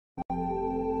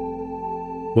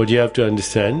What you have to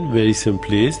understand very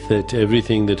simply is that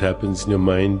everything that happens in your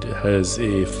mind has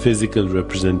a physical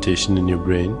representation in your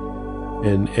brain,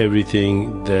 and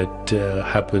everything that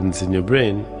happens in your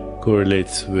brain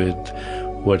correlates with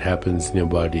what happens in your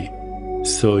body.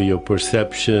 So your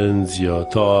perceptions, your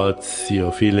thoughts,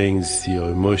 your feelings, your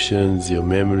emotions, your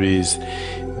memories,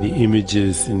 the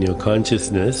images in your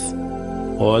consciousness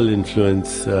all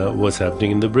influence what's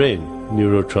happening in the brain.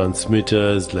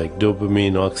 Neurotransmitters like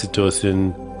dopamine,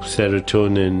 oxytocin,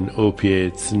 serotonin,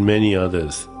 opiates, and many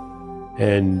others.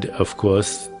 And of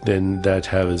course, then that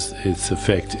has its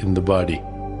effect in the body.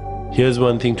 Here's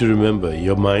one thing to remember.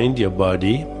 Your mind, your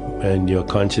body, and your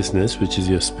consciousness, which is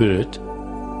your spirit,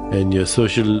 and your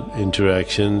social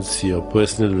interactions, your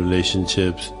personal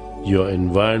relationships, your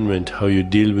environment, how you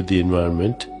deal with the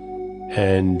environment,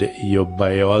 and your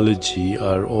biology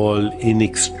are all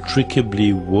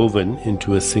inextricably woven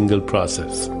into a single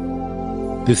process.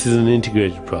 This is an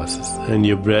integrated process, and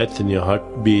your breath and your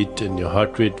heartbeat and your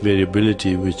heart rate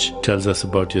variability, which tells us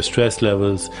about your stress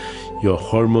levels, your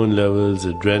hormone levels,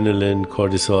 adrenaline,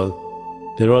 cortisol,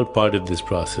 they're all part of this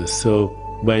process. So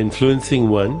by influencing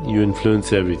one, you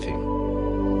influence everything.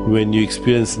 When you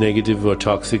experience negative or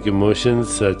toxic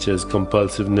emotions such as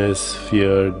compulsiveness,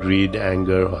 fear, greed,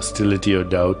 anger, hostility, or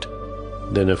doubt,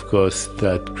 then of course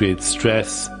that creates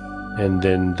stress, and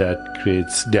then that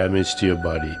creates damage to your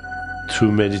body.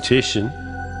 Through meditation,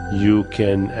 you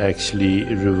can actually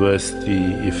reverse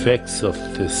the effects of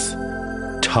this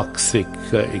toxic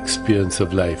experience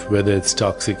of life, whether it's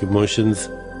toxic emotions,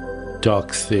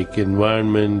 toxic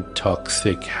environment,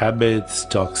 toxic habits,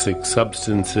 toxic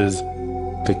substances.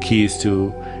 The key is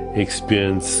to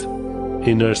experience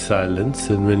inner silence,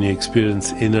 and when you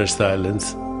experience inner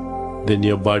silence, then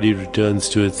your body returns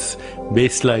to its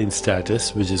baseline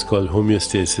status, which is called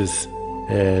homeostasis,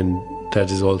 and that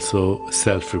is also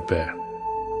self-repair.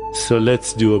 So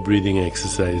let's do a breathing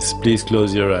exercise. Please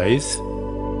close your eyes,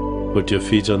 put your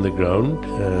feet on the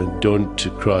ground, don't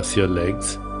cross your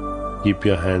legs, keep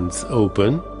your hands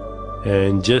open,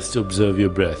 and just observe your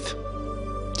breath.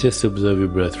 Just observe your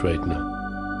breath right now.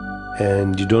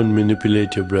 And you don't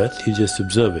manipulate your breath, you just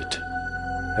observe it.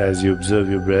 As you observe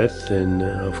your breath, then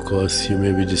of course you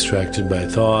may be distracted by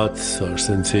thoughts or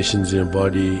sensations in your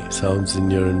body, sounds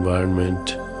in your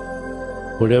environment.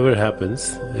 Whatever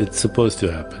happens, it's supposed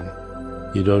to happen.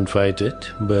 You don't fight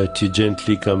it, but you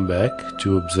gently come back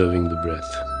to observing the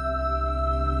breath.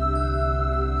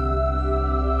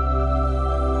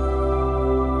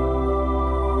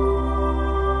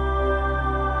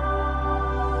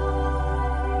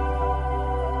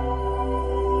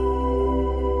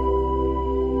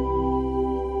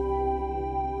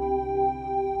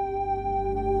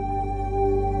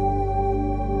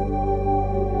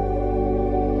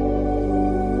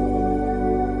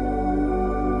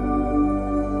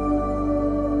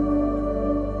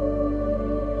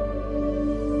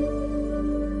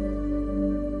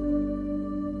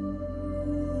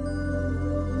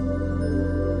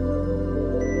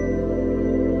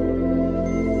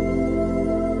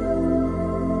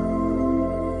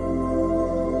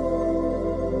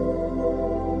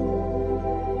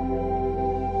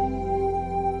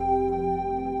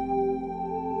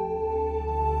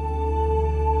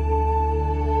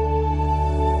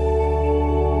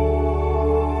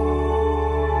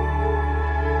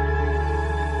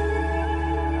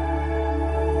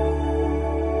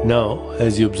 Now,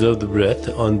 as you observe the breath,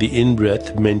 on the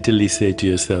in-breath, mentally say to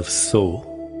yourself, so.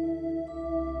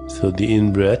 So the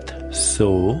in-breath,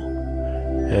 so,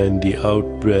 and the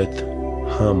out-breath,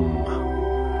 hum.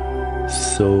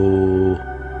 So,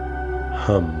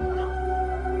 hum.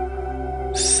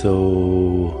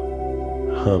 So,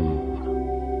 hum.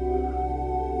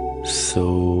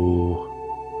 So,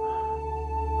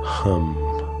 hum.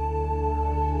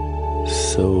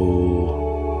 So,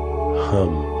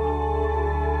 hum.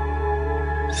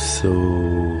 So,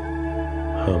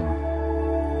 hum.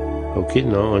 Okay,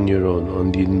 now on your own,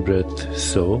 on the in-breath,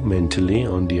 so, mentally,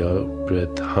 on the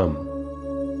out-breath, hum.